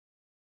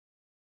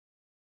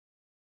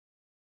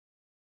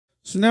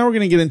So now we're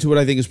going to get into what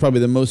I think is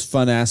probably the most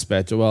fun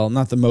aspect. Well,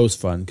 not the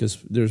most fun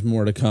because there's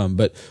more to come,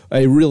 but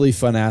a really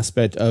fun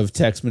aspect of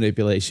text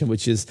manipulation,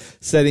 which is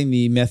setting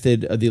the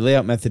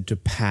layout method to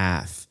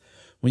path.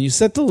 When you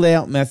set the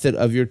layout method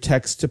of your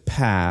text to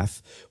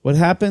path, what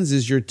happens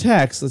is your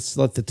text, let's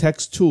let the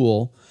text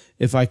tool,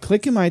 if I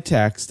click in my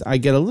text, I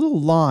get a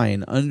little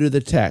line under the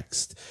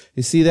text.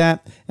 You see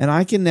that? And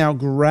I can now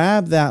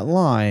grab that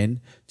line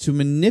to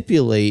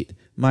manipulate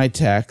my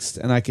text,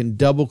 and I can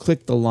double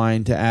click the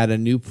line to add a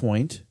new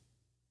point.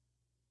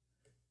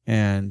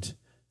 And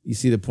you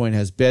see the point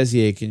has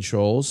Bezier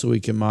controls, so we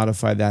can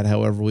modify that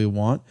however we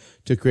want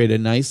to create a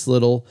nice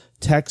little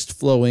text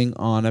flowing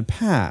on a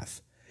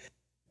path.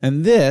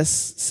 And this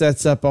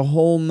sets up a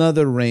whole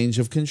nother range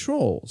of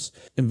controls.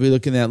 If we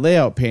look in that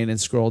layout pane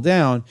and scroll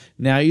down,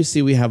 now you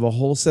see we have a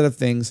whole set of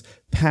things,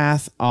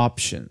 path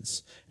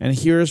options. And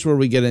here's where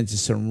we get into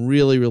some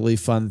really, really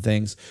fun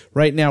things.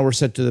 Right now we're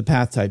set to the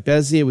path type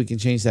Bezier. We can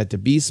change that to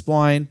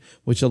B-spline,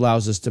 which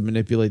allows us to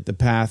manipulate the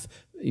path,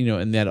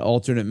 in that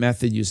alternate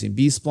method using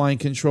B-spline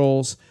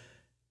controls.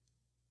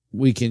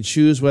 We can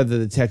choose whether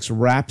the text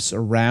wraps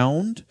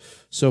around.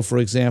 So for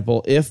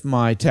example, if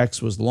my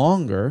text was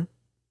longer,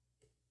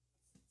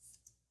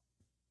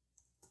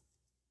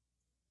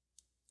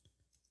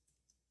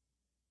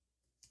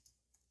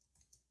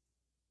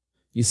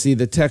 you see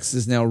the text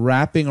is now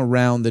wrapping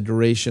around the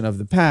duration of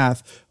the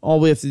path. All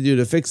we have to do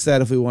to fix that,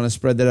 if we want to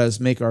spread that out,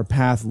 is make our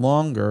path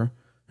longer,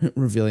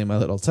 revealing my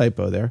little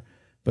typo there.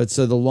 But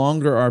so the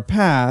longer our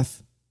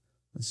path,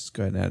 let's just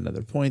go ahead and add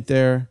another point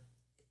there.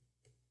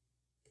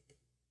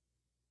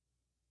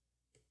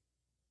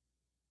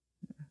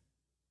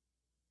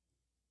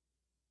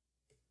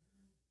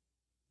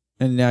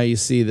 And now you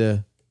see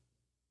the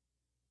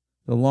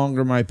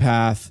longer my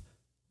path,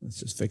 let's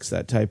just fix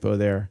that typo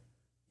there,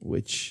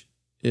 which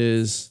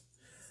is,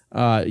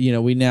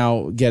 we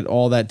now get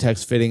all that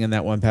text fitting in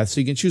that one path.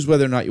 So you can choose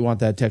whether or not you want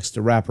that text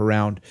to wrap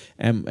around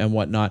and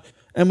whatnot.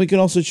 And we can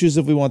also choose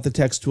if we want the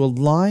text to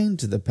align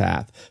to the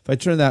path. If I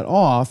turn that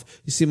off,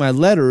 you see my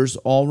letters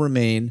all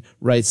remain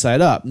right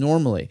side up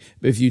normally.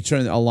 But if you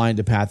turn align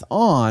to path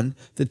on,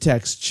 the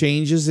text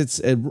changes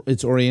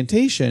its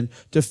orientation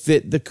to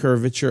fit the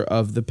curvature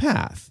of the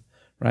path,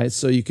 right?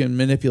 So you can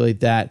manipulate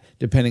that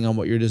depending on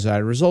what your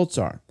desired results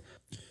are.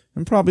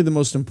 And probably the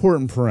most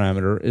important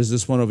parameter is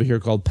this one over here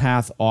called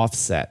path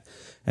offset.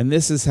 And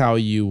this is how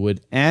you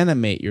would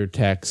animate your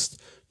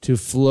text to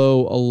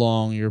flow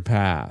along your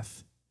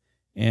path.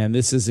 And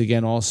this is,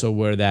 again, also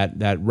where that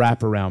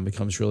wraparound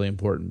becomes really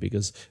important,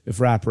 because if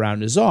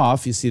wraparound is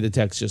off, you see the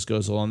text just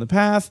goes along the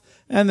path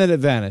and then it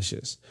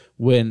vanishes.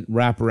 When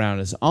wraparound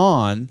is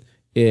on,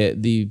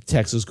 the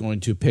text is going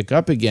to pick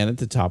up again at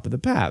the top of the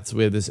path. So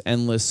we have this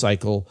endless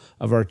cycle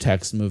of our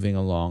text moving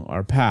along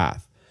our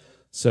path.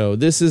 So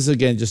this is,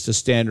 again, just a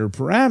standard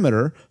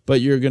parameter, but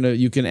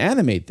you can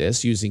animate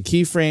this using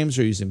keyframes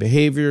or using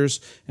behaviors,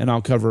 and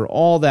I'll cover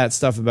all that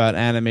stuff about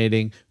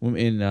animating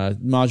in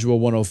Module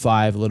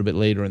 105 a little bit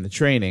later in the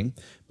training.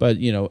 But,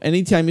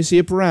 anytime you see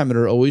a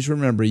parameter, always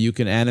remember you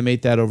can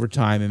animate that over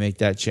time and make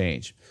that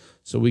change.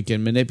 So we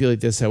can manipulate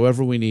this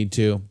however we need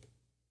to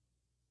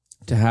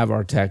have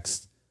our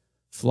text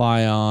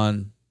fly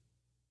on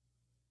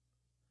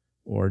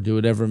or do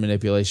whatever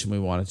manipulation we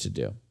want it to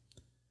do.